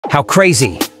How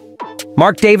crazy.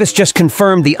 Mark Davis just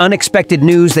confirmed the unexpected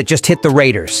news that just hit the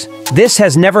Raiders. This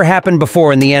has never happened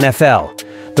before in the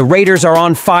NFL. The Raiders are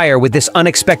on fire with this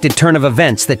unexpected turn of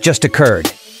events that just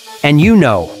occurred. And you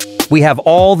know, we have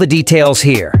all the details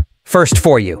here, first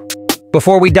for you.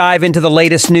 Before we dive into the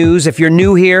latest news, if you're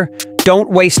new here, don't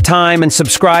waste time and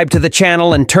subscribe to the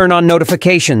channel and turn on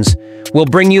notifications. We'll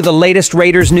bring you the latest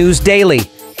Raiders news daily,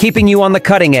 keeping you on the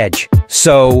cutting edge.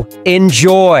 So,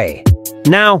 enjoy!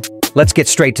 Now, let's get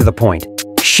straight to the point.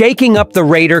 Shaking up the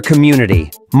Raider community,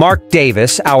 Mark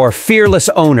Davis, our fearless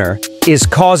owner, is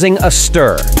causing a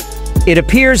stir. It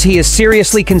appears he is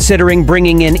seriously considering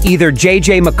bringing in either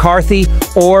J.J. McCarthy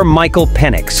or Michael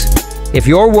Penix. If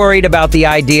you're worried about the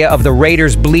idea of the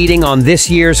Raiders bleeding on this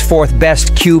year's fourth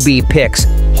best QB picks,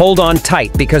 hold on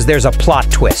tight because there's a plot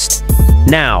twist.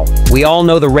 Now, we all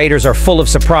know the Raiders are full of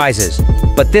surprises,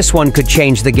 but this one could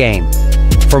change the game.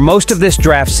 For most of this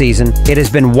draft season, it has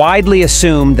been widely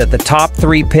assumed that the top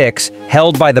 3 picks,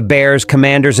 held by the Bears,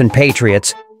 Commanders, and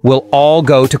Patriots, will all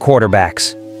go to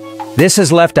quarterbacks. This has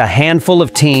left a handful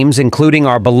of teams, including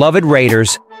our beloved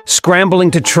Raiders, scrambling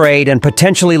to trade and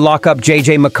potentially lock up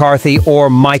J.J. McCarthy or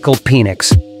Michael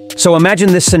Penix. So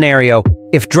imagine this scenario.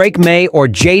 If Drake May or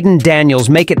Jaden Daniels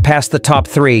make it past the top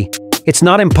 3, it's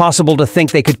not impossible to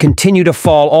think they could continue to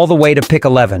fall all the way to pick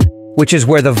 11, which is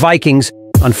where the Vikings,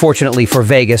 unfortunately for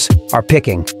Vegas, are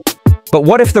picking. But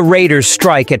what if the Raiders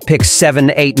strike at pick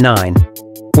 7, 8, 9?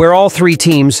 Where all 3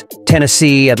 teams,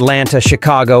 Tennessee, Atlanta,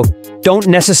 Chicago, don't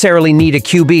necessarily need a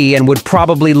QB and would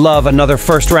probably love another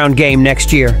first-round game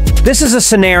next year. This is a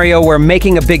scenario where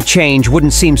making a big change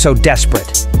wouldn't seem so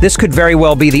desperate. This could very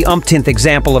well be the umpteenth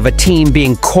example of a team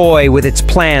being coy with its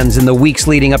plans in the weeks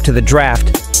leading up to the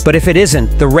draft. But if it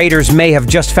isn't, the Raiders may have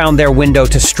just found their window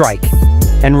to strike.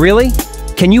 And really?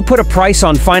 Can you put a price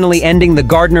on finally ending the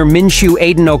Gardner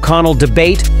Minshew-Aiden O'Connell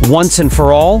debate once and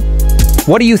for all?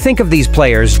 What do you think of these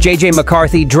players, J.J.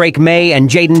 McCarthy, Drake May, and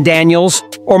Jaden Daniels,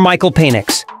 or Michael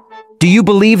Penix? Do you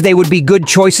believe they would be good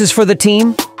choices for the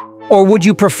team? Or would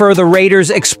you prefer the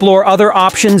Raiders explore other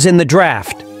options in the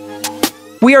draft?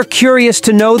 We are curious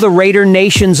to know the Raider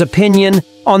Nation's opinion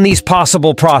on these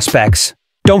possible prospects.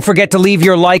 Don't forget to leave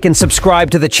your like and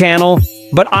subscribe to the channel,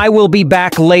 but I will be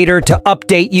back later to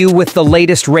update you with the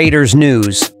latest Raiders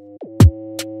news.